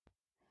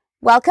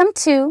Welcome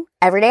to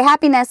Everyday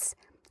Happiness,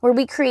 where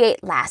we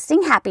create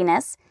lasting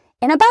happiness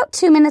in about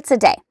 2 minutes a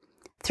day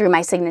through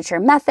my signature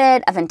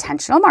method of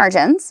intentional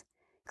margins,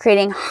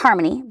 creating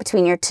harmony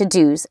between your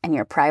to-dos and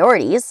your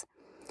priorities,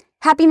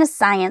 happiness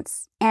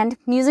science, and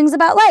musings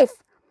about life.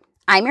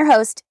 I'm your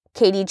host,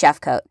 Katie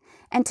Jeffcoat,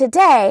 and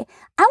today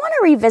I want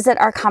to revisit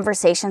our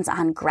conversations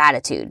on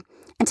gratitude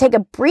and take a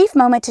brief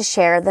moment to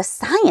share the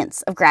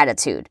science of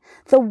gratitude,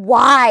 the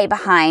why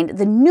behind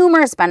the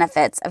numerous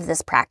benefits of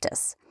this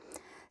practice.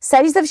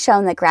 Studies have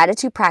shown that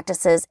gratitude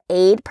practices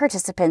aid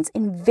participants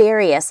in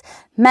various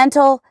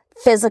mental,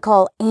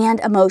 physical, and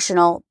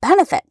emotional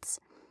benefits.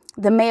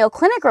 The Mayo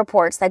Clinic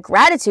reports that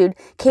gratitude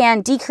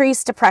can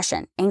decrease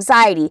depression,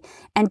 anxiety,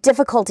 and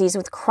difficulties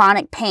with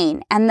chronic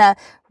pain and the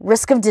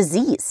risk of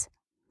disease.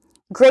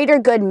 Greater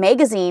Good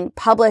magazine,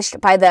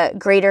 published by the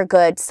Greater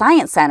Good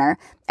Science Center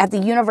at the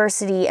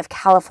University of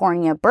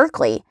California,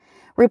 Berkeley,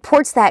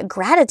 reports that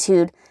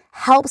gratitude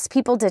helps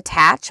people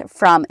detach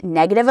from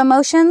negative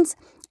emotions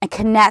and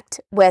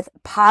connect with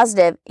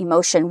positive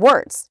emotion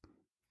words.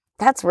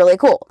 That's really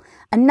cool.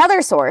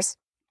 Another source,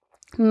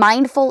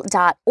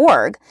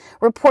 mindful.org,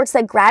 reports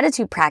that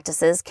gratitude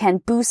practices can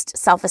boost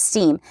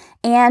self-esteem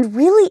and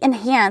really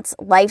enhance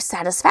life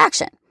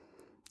satisfaction.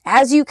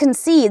 As you can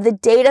see, the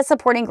data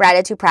supporting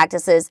gratitude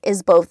practices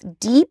is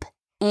both deep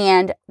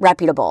and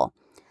reputable.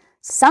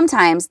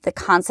 Sometimes the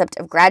concept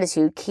of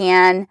gratitude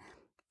can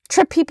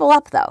trip people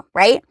up though,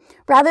 right?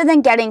 Rather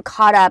than getting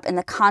caught up in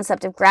the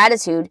concept of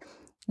gratitude,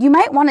 you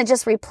might want to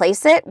just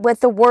replace it with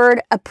the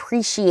word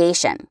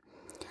appreciation.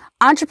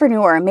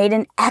 Entrepreneur made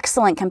an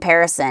excellent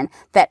comparison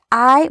that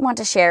I want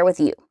to share with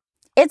you.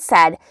 It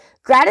said,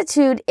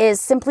 gratitude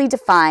is simply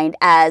defined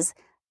as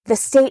the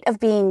state of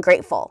being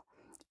grateful.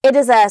 It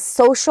is a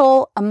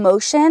social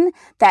emotion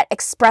that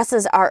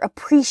expresses our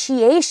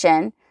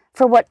appreciation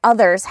for what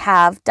others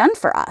have done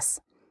for us.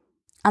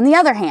 On the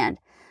other hand,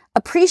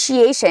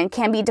 appreciation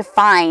can be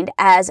defined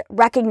as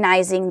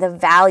recognizing the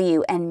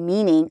value and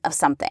meaning of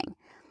something.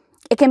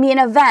 It can be an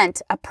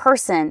event, a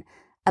person,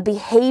 a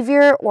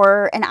behavior,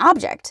 or an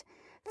object.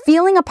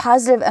 Feeling a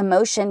positive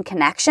emotion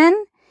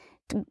connection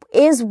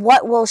is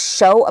what will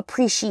show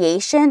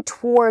appreciation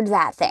toward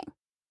that thing.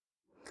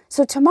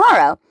 So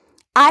tomorrow,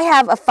 I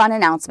have a fun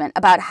announcement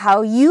about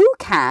how you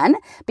can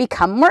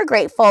become more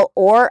grateful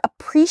or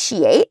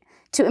appreciate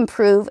to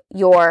improve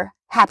your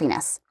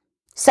happiness.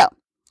 So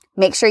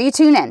make sure you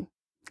tune in.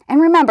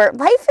 And remember,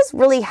 life is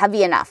really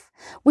heavy enough.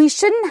 We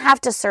shouldn't have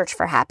to search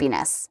for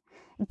happiness.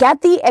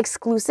 Get the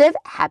exclusive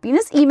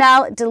happiness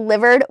email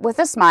delivered with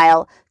a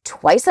smile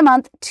twice a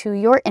month to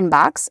your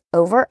inbox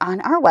over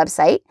on our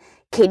website,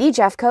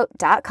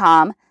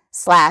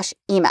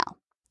 katiejeffcoat.com/email.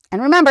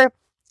 And remember,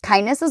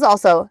 kindness is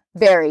also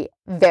very,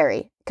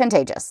 very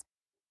contagious.